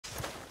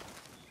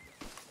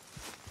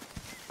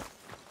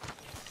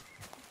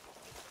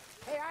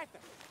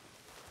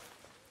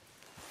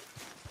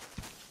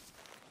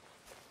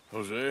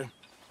Jose.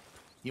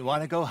 You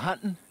want to go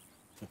hunting?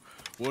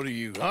 What are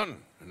you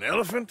hunting? An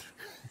elephant?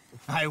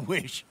 I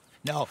wish.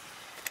 No.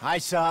 I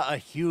saw a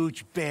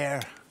huge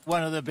bear.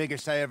 One of the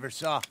biggest I ever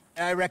saw.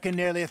 I reckon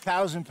nearly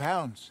 1,000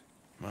 pounds.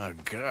 My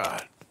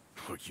God.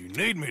 Look, you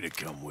need me to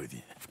come with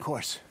you. Of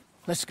course.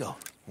 Let's go.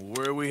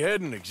 Where are we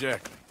heading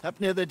exactly? Up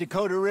near the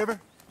Dakota River.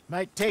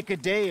 Might take a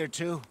day or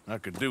two. I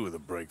could do with a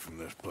break from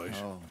this place.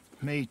 Oh,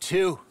 me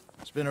too.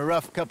 It's been a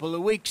rough couple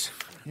of weeks.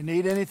 You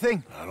need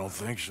anything? I don't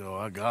think so.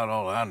 I got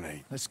all I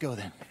need. Let's go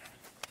then.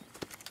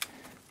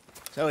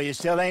 So you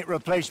still ain't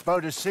replaced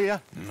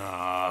Boadicea?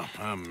 Nah,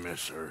 I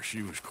miss her.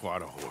 She was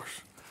quite a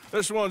horse.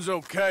 This one's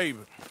okay,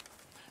 but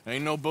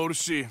ain't no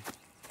Boadicea.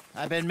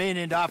 I've been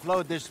meaning to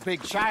offload this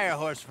big Shire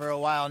horse for a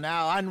while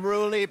now.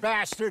 Unruly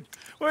bastard.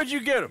 Where'd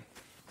you get him?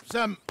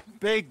 Some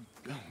big,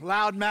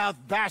 loudmouth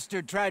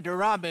bastard tried to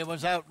rob me,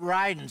 was out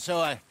riding,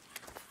 so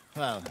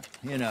well,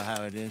 you know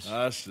how it is.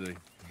 I see.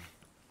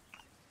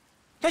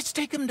 Let's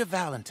take him to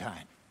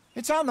Valentine.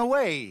 It's on the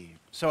way,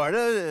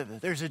 sorta.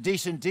 There's a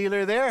decent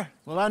dealer there.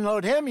 We'll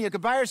unload him, you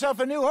could buy yourself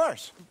a new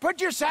horse.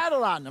 Put your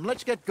saddle on him,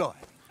 let's get going.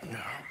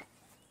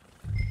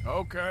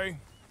 Okay,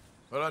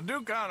 but I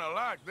do kind of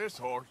like this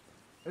horse.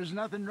 There's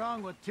nothing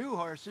wrong with two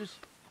horses,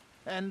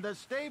 and the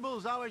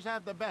stables always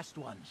have the best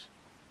ones.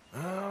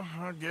 Well,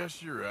 I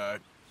guess you're right.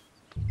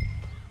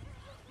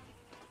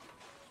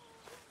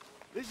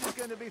 This is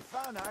gonna be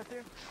fun,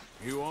 Arthur.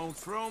 You won't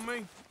throw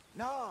me?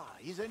 No,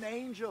 he's an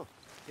angel,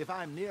 if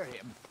I'm near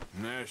him.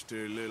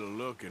 Nasty little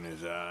look in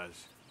his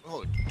eyes.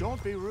 Oh,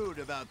 don't be rude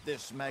about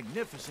this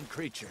magnificent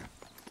creature.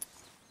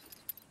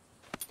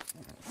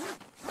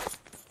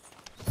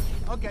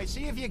 Okay,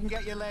 see if you can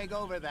get your leg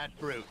over that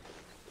brute.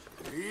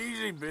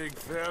 Easy, big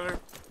feller.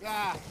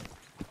 Yeah.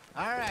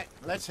 All right,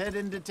 let's head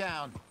into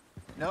town.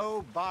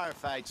 No bar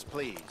fights,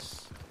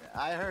 please.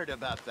 I heard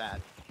about that.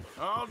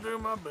 I'll do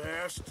my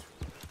best.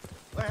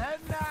 We're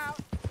heading out.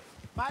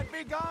 Might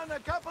be gone a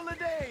couple of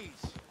days.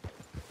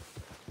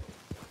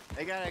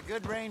 They got a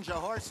good range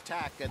of horse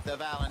tack at the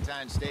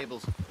Valentine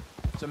stables.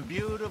 Some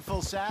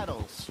beautiful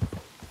saddles.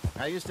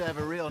 I used to have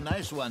a real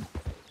nice one.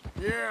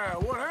 Yeah,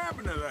 what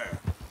happened to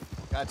that?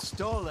 Got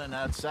stolen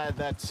outside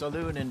that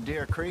saloon in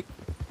Deer Creek.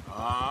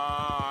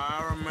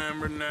 Ah, I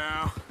remember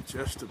now.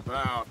 Just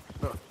about.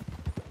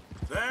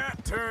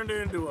 That turned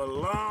into a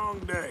long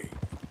day.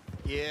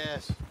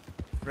 Yes.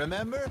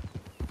 Remember?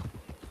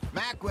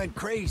 Mac went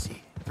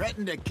crazy.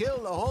 Threatened to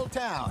kill the whole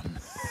town.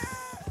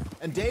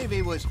 And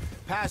Davy was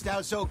passed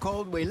out so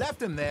cold we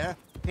left him there.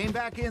 Came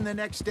back in the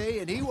next day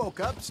and he woke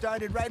up,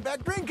 started right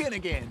back drinking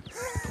again.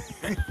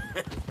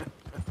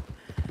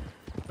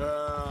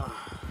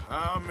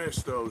 I'll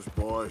miss those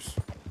boys.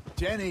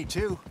 Jenny,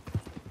 too.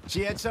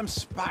 She had some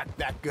spark,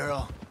 that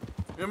girl.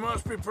 It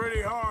must be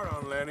pretty hard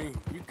on Lenny.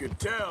 You could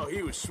tell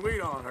he was sweet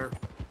on her.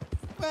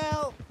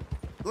 Well,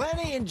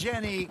 Lenny and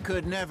Jenny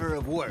could never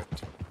have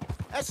worked.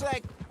 That's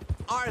like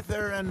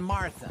Arthur and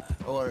Martha,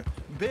 or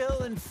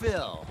Bill and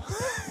Phil.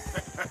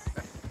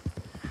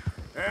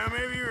 Yeah,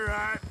 maybe you're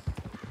right.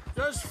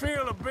 Does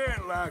feel a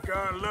bit like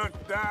our luck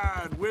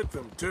died with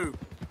them, too.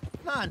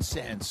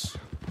 Nonsense.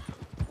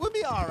 We'll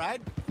be all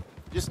right.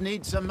 Just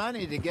need some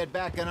money to get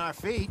back on our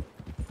feet.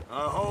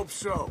 I hope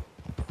so.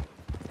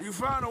 You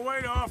found a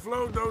way to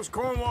offload those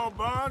Cornwall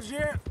bonds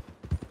yet?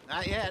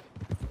 Not yet.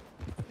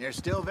 They're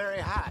still very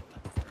hot.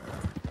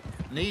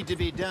 Need to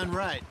be done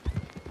right.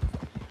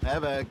 I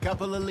have a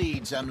couple of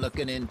leads I'm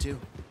looking into.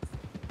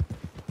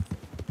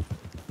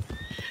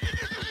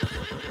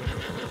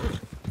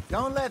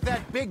 Don't let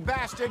that big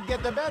bastard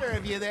get the better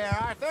of you there,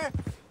 Arthur.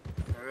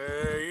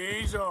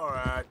 He's all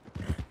right.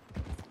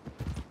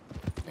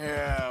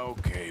 Yeah,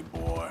 okay,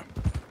 boy.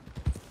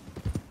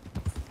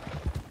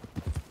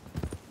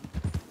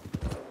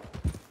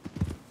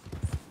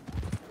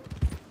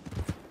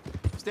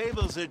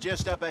 Stables are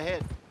just up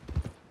ahead.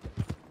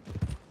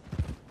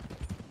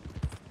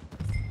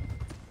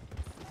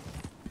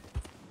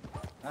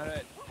 All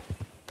right,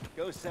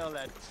 go sell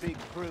that big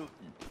brute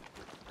and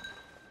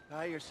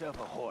buy yourself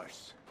a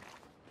horse.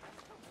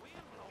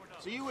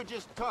 So you were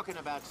just talking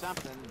about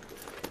something.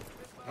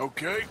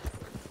 Okay.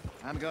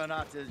 I'm going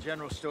off to the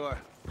general store.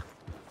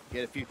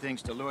 Get a few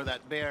things to lure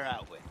that bear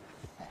out with.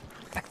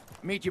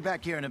 Meet you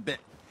back here in a bit.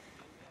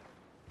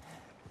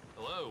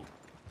 Hello.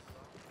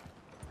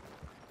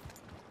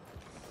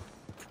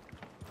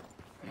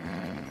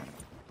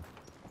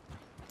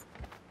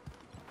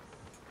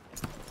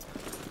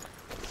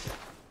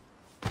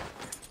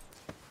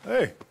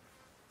 Hey,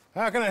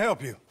 how can I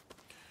help you?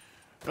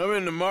 I'm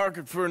in the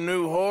market for a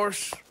new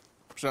horse.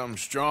 Something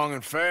strong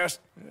and fast.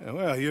 Yeah,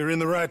 well, you're in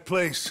the right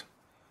place.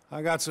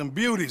 I got some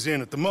beauties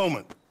in at the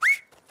moment.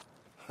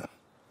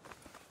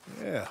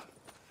 Yeah.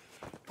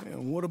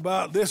 And what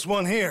about this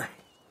one here?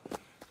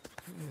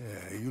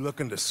 Yeah, you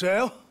looking to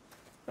sell?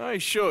 I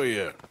ain't sure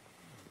yet.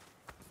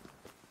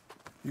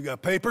 You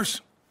got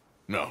papers?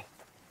 No.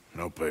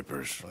 No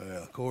papers.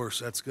 Well, of course,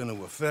 that's gonna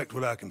affect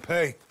what I can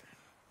pay.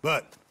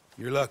 But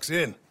your luck's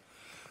in.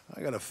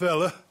 I got a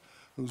fella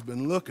who's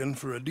been looking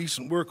for a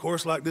decent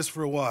workhorse like this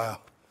for a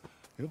while.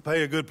 He'll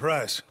pay a good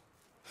price.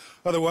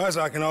 Otherwise,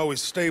 I can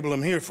always stable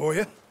them here for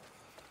you.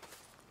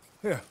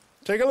 Here,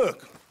 take a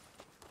look.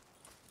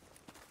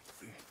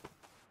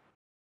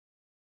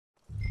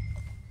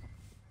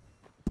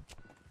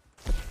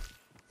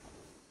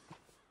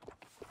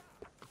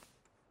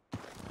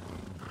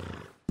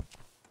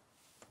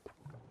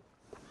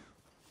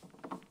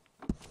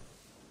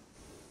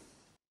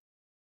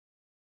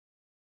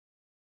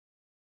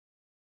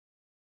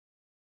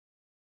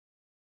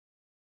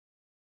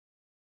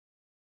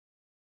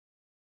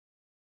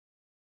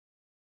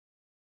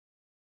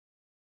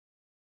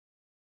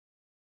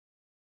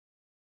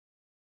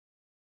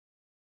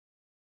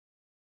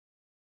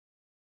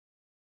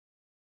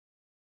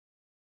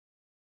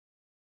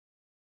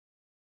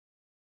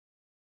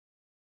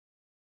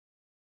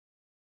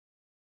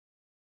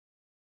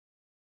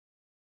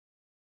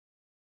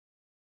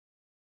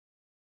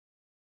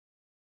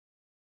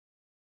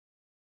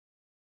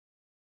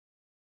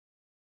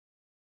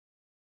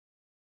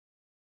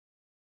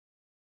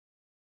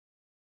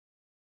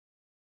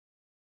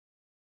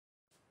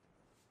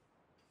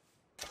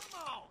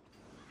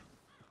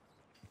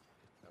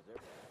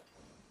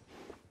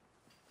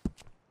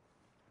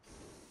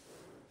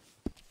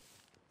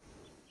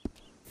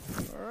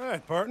 All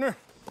right, partner.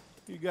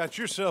 You got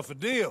yourself a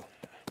deal.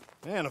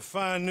 And a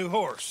fine new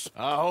horse.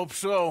 I hope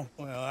so.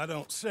 Well, I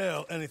don't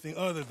sell anything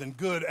other than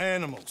good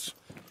animals.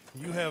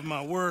 You have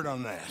my word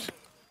on that.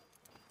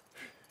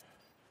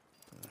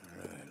 All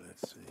right,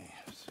 let's see.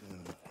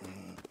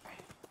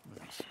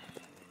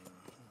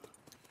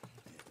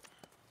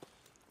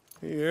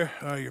 Here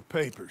are your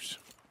papers.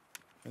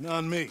 And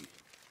on me,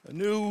 a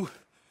new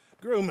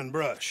grooming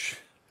brush.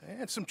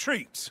 And some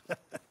treats.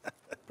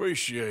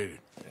 Appreciate it.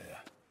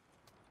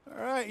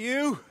 All right,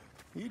 you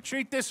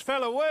treat this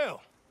fella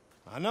well.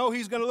 I know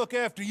he's gonna look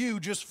after you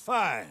just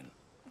fine.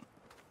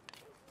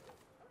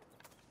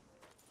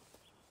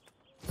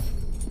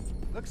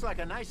 Looks like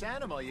a nice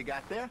animal you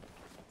got there.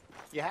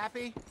 You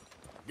happy?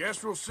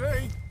 Guess we'll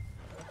see.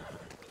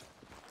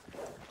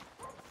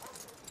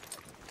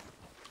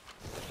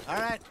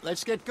 All right,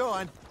 let's get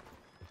going.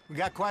 We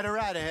got quite a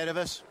ride ahead of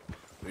us.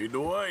 Lead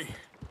the way.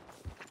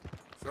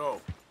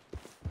 So,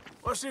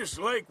 what's this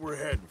lake we're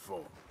heading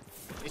for?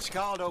 It's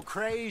called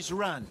O'Creagh's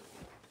Run,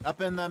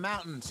 up in the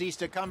mountains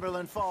east of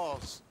Cumberland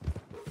Falls.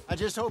 I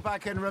just hope I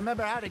can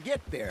remember how to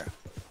get there.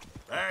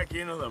 Back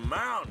into the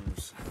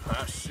mountains?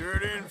 I sure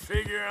didn't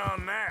figure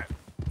on that.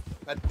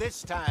 But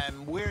this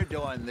time, we're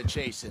doing the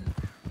chasing.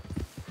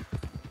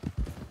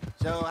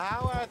 So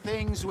how are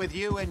things with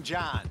you and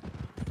John?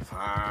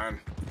 Fine.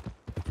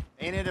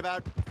 Ain't it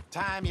about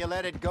time you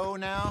let it go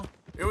now?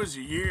 It was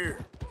a year,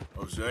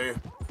 Hosea.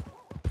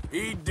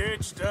 He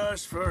ditched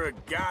us for a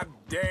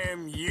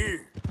goddamn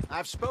year.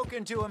 I've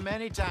spoken to him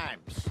many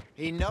times.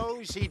 He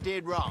knows he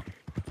did wrong.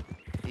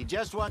 He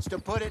just wants to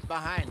put it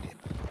behind him.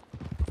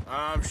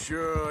 I'm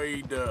sure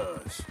he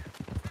does.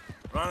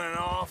 Running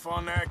off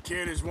on that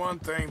kid is one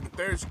thing, but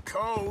there's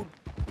code.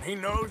 He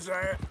knows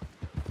that.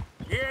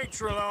 He ain't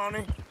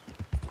Trelawney.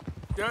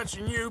 Dutch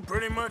and you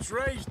pretty much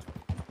raised him.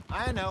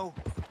 I know.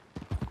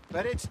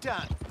 But it's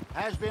done.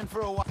 Has been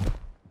for a while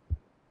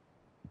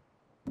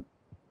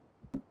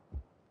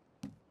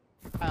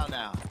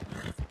now.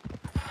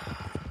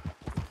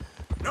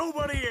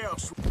 Nobody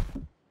else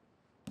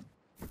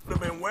would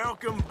have been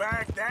welcomed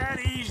back that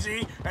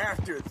easy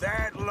after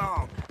that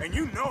long. And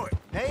you know it.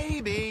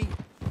 Maybe.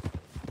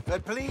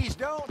 But please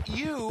don't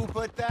you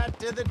put that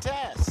to the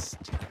test.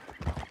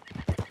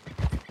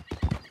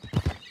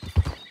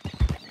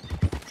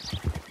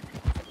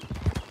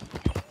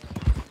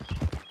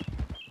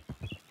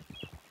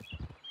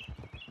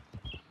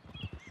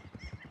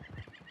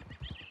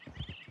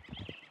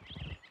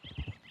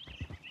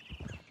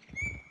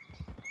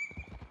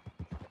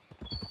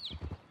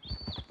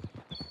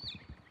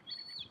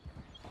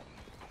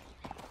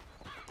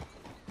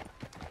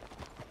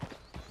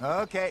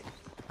 Okay,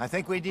 I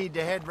think we need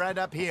to head right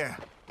up here.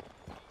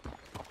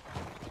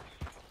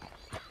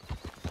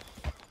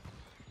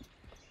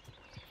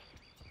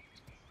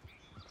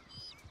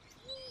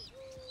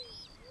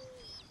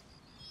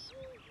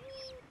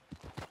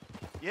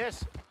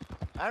 Yes,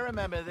 I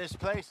remember this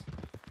place.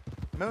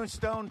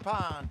 Moonstone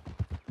Pond.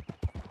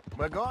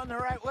 We're going the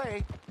right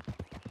way.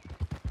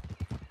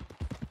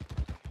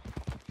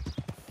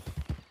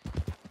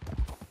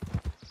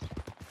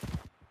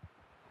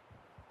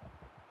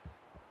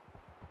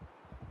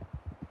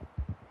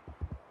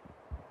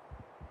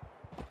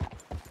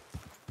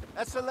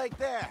 That's the lake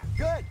there.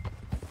 Good.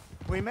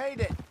 We made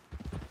it.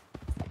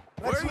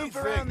 Let's Where do you loop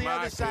around think the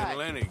other Mike side. and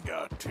Lenny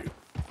got to?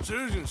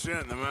 Susan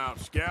sent them out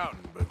scouting,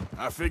 but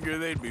I figure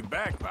they'd be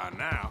back by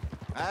now.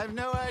 I have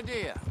no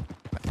idea.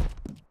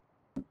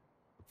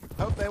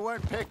 Hope they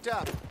weren't picked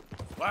up.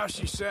 Why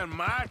she sent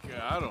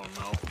Micah, I don't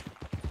know.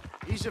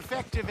 He's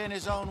effective in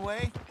his own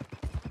way.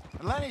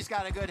 And Lenny's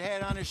got a good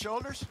head on his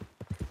shoulders.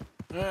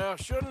 Well,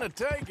 shouldn't have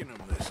taken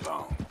him this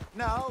long.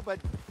 No, but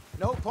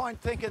no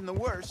point thinking the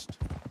worst.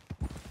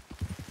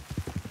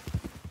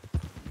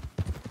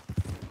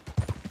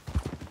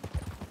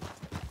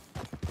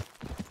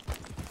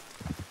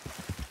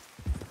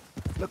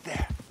 Look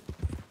there.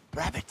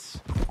 Rabbits.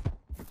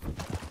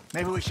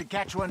 Maybe we should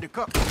catch one to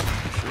cook.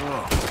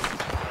 Sure.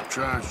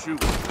 Try and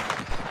shoot one.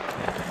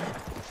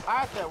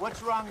 Arthur,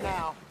 what's wrong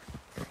now?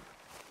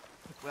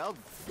 Well,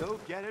 go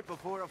get it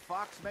before a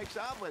fox makes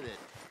off with it.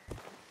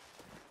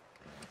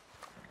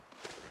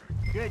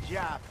 Good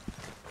job.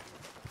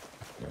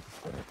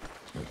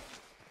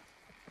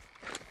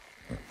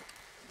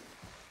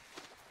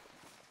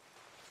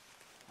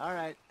 All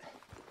right.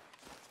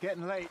 It's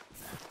getting late.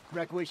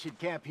 Reckon we should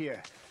camp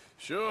here.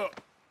 Sure.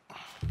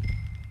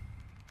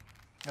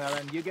 Well,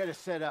 then, you get us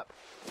set up.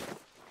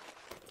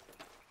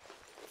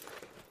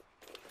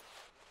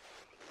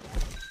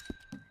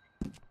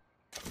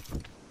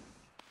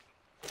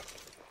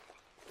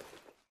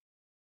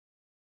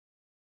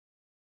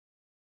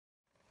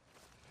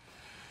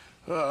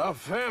 I'm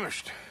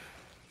famished.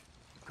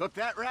 Cook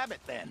that rabbit,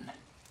 then.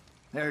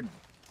 They're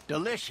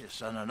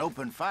delicious on an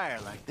open fire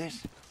like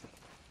this.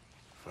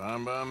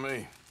 Fine by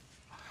me.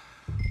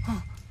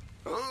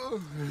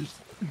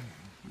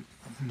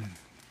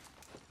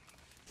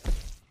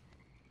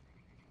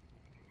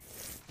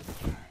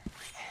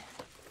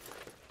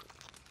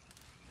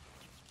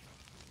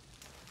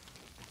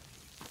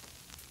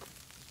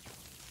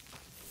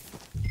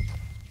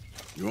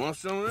 You want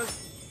some of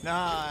this? No,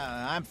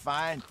 I'm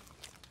fine.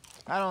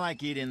 I don't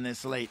like eating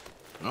this late.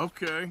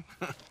 Okay.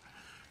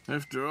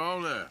 After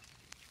all that.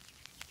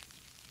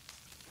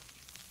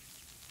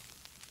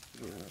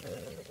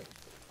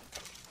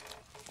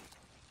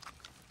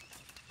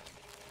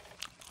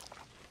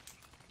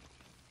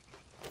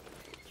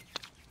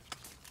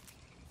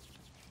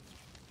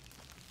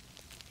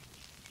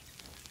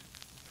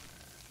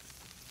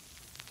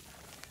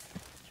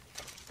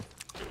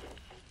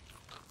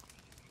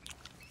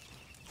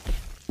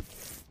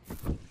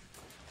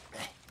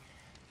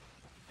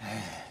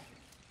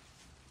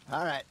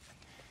 All right.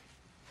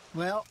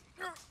 Well,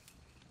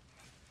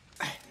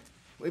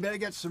 we better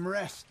get some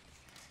rest.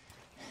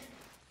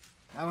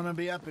 I want to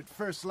be up at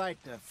first light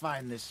to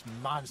find this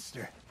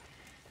monster.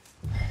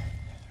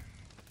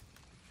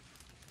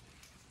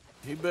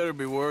 He better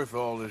be worth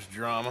all this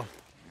drama.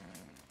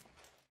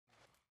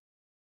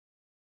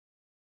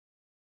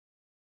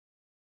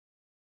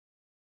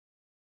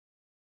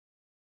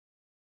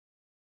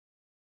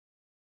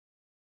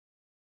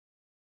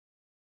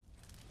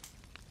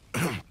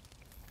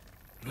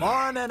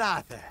 Morning,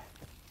 Arthur.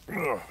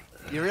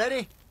 You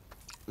ready?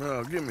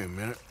 No, give me a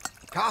minute.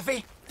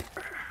 Coffee?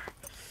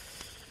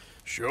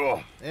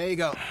 Sure. There you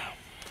go.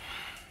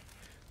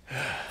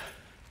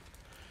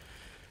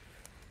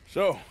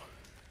 So,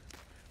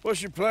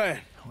 what's your plan?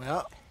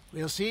 Well,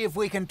 we'll see if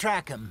we can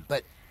track him,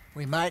 but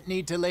we might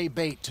need to lay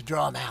bait to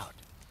draw him out.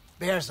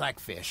 Bears like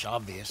fish,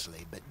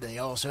 obviously, but they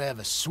also have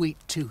a sweet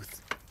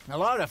tooth. A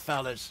lot of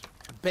fellas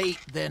bait,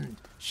 then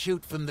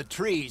shoot from the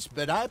trees,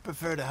 but I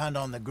prefer to hunt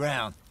on the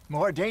ground.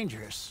 More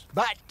dangerous,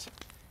 but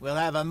we'll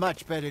have a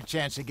much better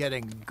chance of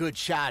getting a good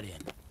shot in.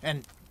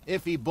 And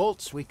if he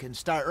bolts, we can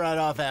start right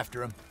off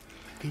after him.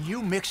 Can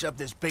you mix up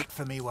this bait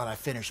for me while I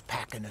finish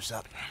packing this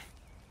up?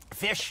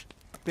 Fish,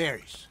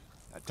 berries.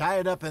 Now tie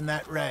it up in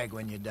that rag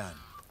when you're done.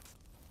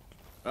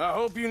 I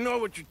hope you know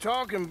what you're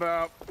talking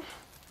about.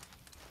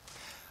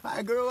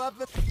 I grew up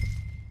in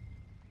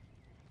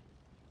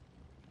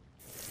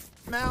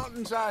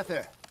mountains,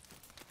 Arthur.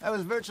 I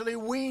was virtually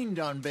weaned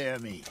on bear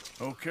meat.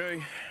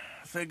 Okay,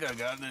 I think I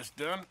got this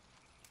done.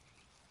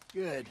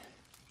 Good.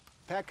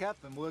 Pack up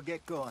and we'll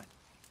get going.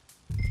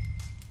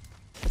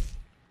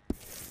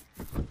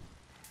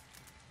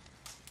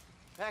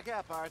 Pack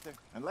up, Arthur,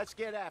 and let's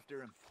get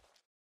after him.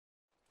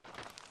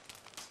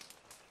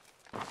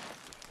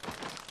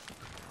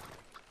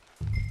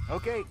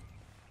 Okay,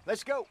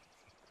 let's go.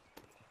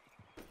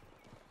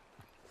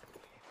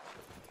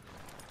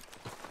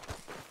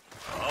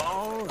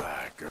 All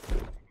right.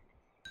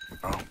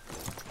 Oh,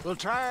 We'll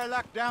try our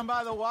luck down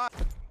by the water.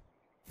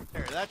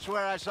 That's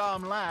where I saw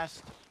him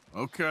last.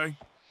 okay.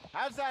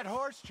 How's that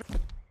horse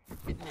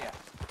treating you?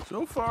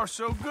 So far,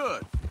 so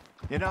good.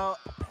 You know,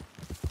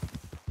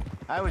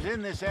 I was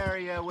in this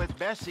area with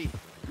Bessie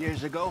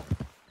years ago.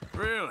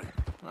 Really?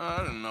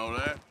 I didn't know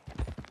that.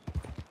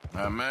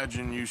 I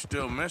imagine you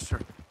still miss her.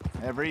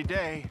 Every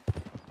day.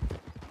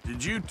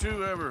 Did you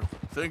two ever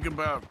think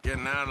about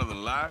getting out of the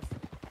life?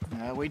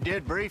 We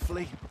did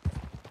briefly.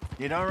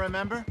 You don't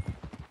remember?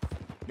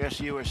 Guess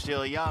you were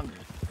still young.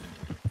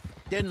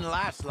 Didn't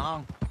last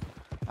long.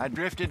 I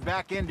drifted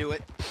back into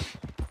it.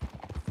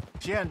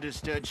 She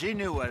understood. She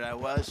knew what I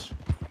was.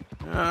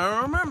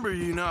 I remember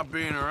you not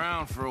being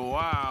around for a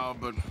while,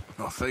 but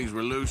well, things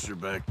were looser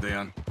back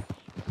then.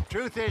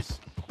 Truth is,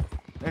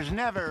 there's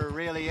never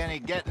really any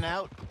getting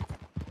out.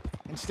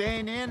 And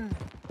staying in,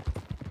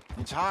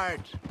 it's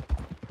hard.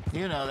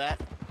 You know that.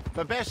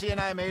 But Bessie and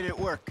I made it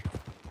work.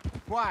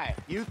 Why?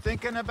 You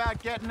thinking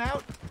about getting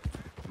out?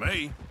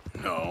 Me?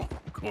 No,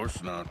 of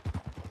course not.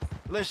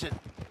 Listen,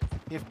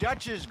 if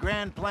Dutch's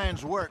grand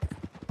plans work,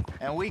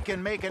 and we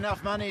can make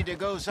enough money to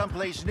go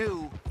someplace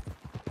new,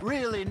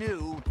 really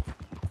new,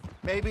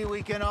 maybe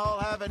we can all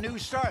have a new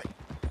start.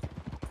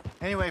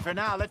 Anyway, for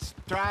now, let's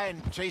try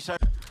and chase our...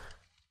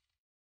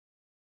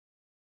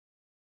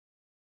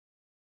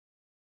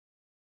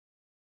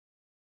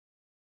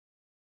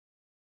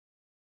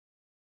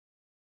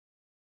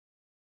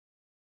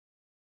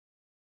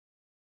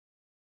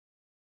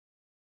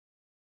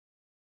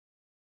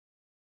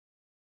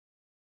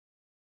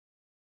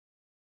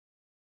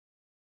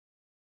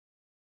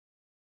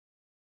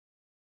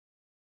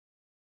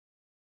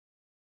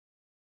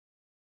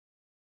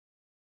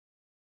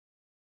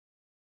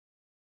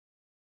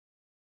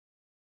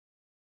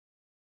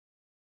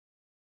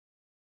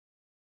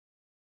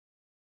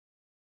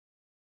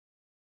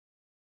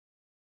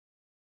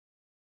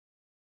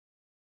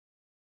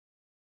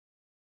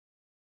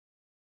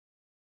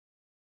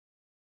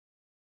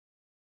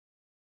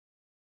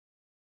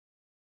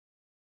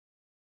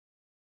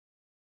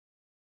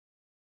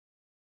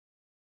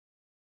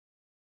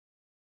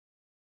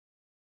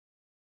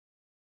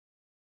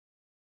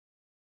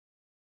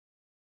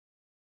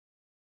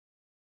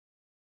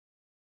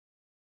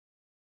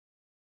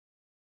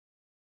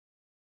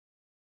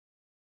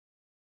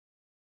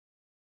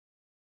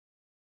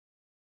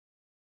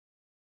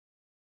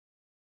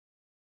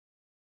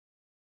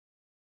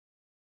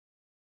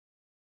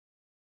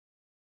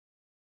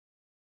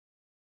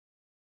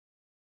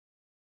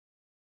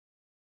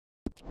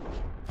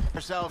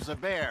 ourselves a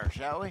bear,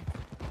 shall we?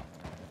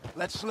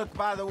 Let's look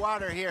by the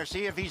water here,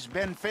 see if he's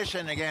been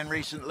fishing again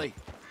recently.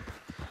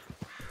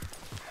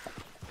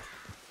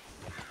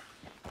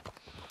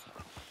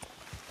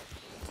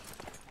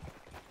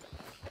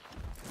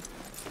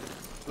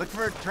 Look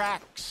for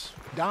tracks,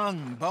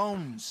 dung,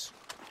 bones,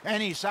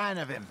 any sign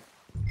of him.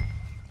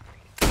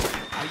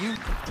 Are you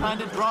trying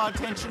to draw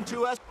attention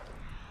to us?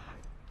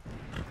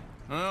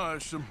 Oh,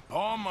 there's some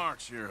paw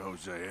marks here,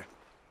 Hosea.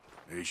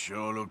 They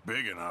sure look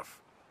big enough.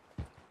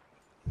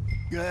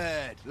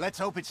 Good. Let's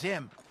hope it's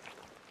him.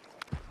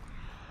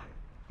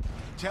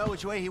 Tell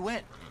which way he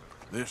went.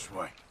 This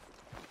way.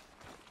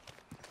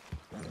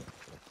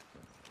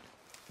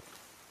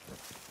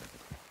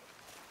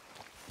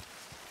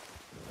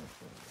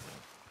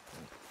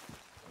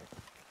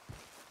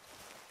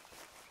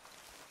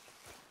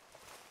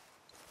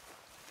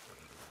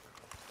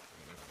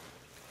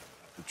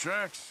 The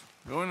tracks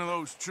go into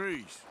those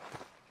trees.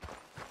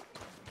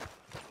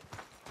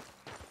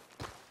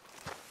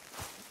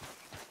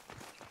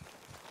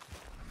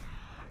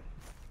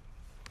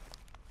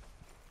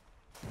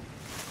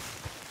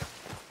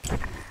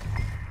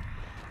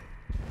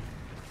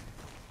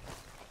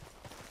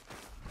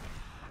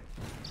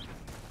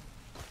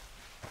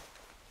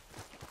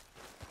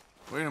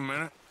 Wait a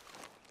minute.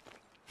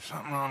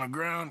 Something on the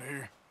ground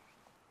here.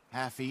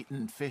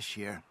 Half-eaten fish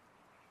here.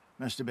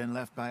 Must have been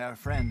left by our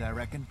friend, I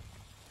reckon.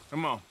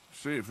 Come on,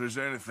 see if there's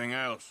anything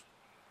else.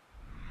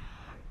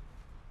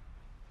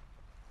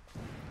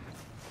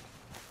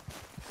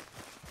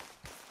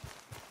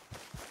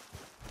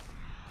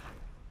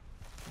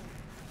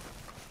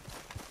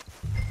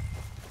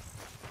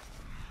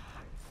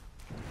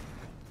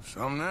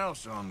 Something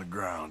else on the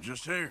ground,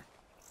 just here.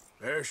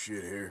 There's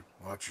shit here.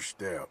 Watch your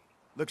step.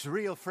 Looks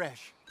real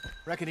fresh.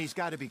 Reckon he's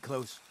got to be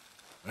close.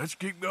 Let's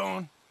keep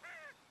going.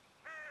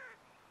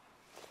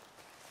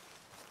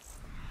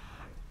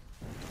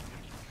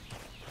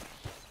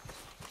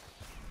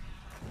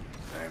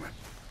 Damn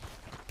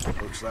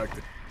it. Looks like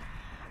the...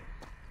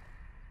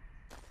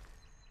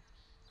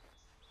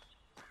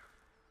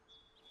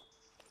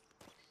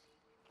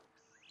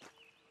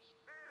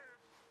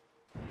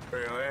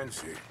 trail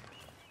ends here.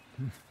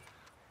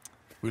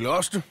 We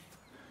lost him?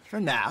 For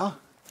now.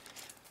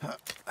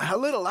 A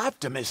little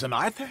optimism,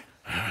 Arthur.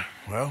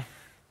 Well,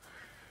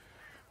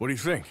 what do you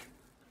think?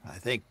 I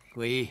think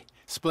we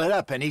split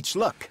up and each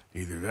look.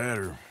 Either that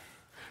or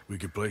we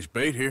could place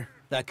bait here.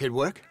 That could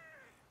work.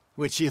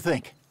 Which do you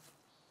think?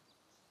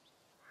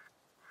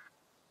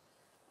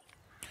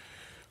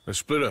 Let's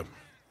split up.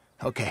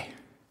 Okay.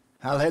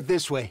 I'll head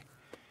this way.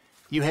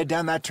 You head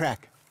down that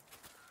track.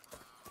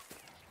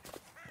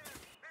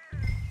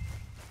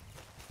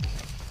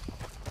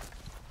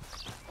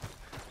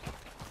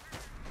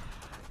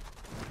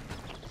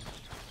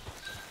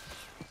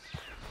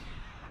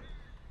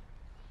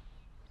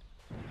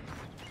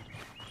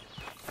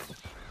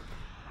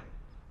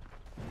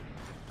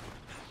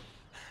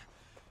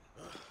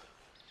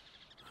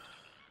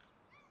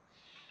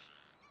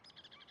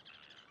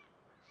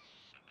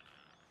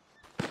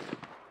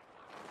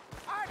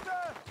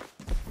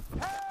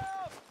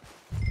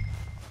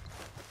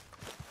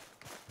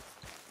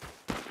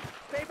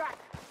 Stay back!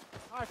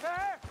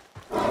 Arthur!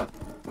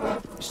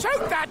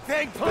 Shoot that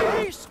thing,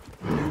 please!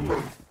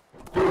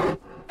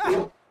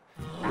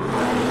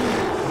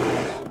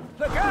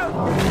 Look out!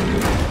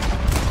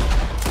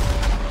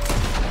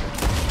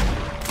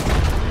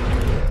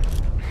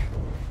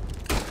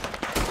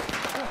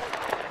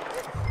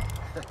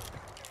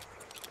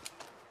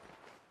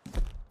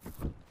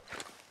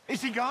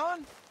 Is he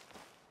gone?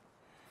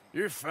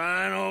 You're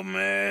fine, old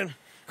man.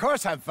 Of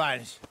course I'm fine.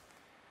 It's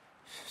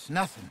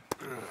nothing.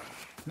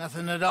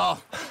 Nothing at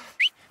all.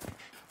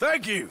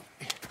 Thank you,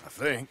 I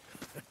think.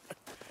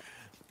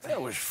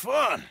 That was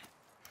fun.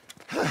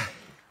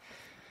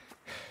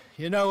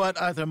 You know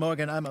what, Arthur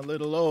Morgan? I'm a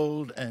little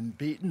old and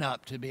beaten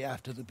up to be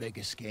after the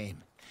biggest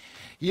game.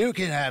 You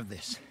can have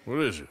this. What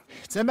is it?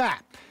 It's a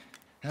map.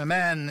 A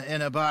man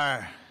in a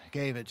bar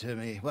gave it to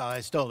me. Well,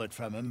 I stole it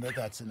from him, but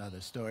that's another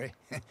story.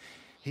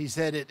 He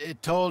said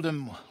it told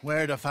him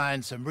where to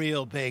find some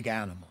real big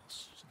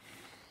animals.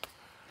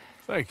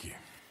 Thank you.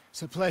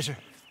 It's a pleasure.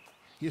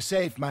 You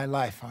saved my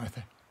life,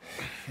 Arthur.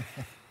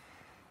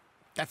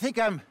 I think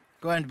I'm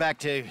going back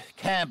to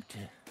camp to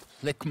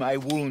lick my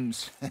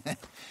wounds.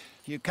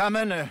 You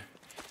coming, or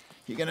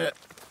you gonna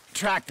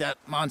track that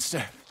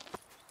monster?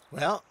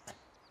 Well,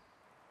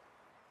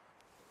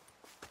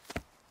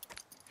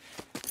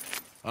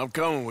 I'm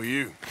coming with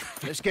you.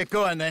 let's get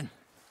going then.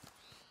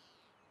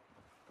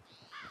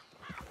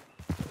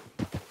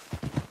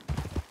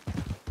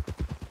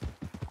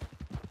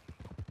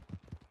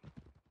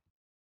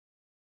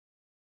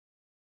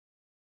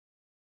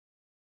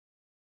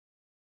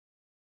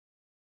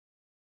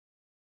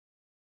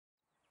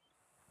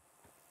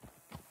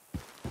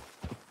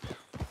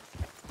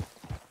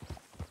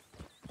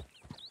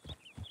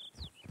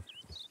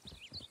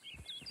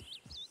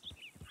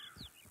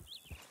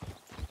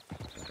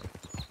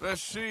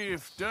 Let's see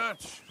if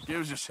Dutch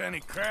gives us any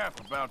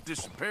crap about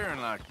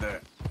disappearing like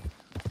that.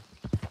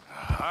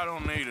 I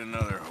don't need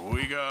another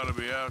 "we gotta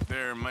be out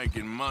there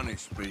making money"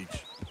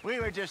 speech.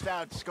 We were just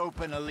out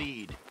scoping a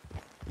lead.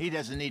 He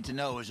doesn't need to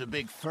know it was a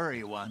big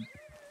furry one.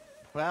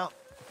 Well,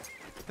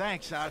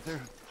 thanks, Arthur.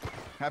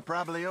 I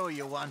probably owe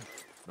you one.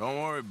 Don't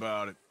worry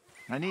about it.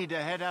 I need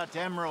to head out to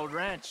Emerald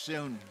Ranch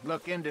soon,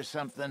 look into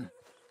something.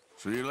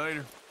 See you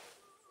later.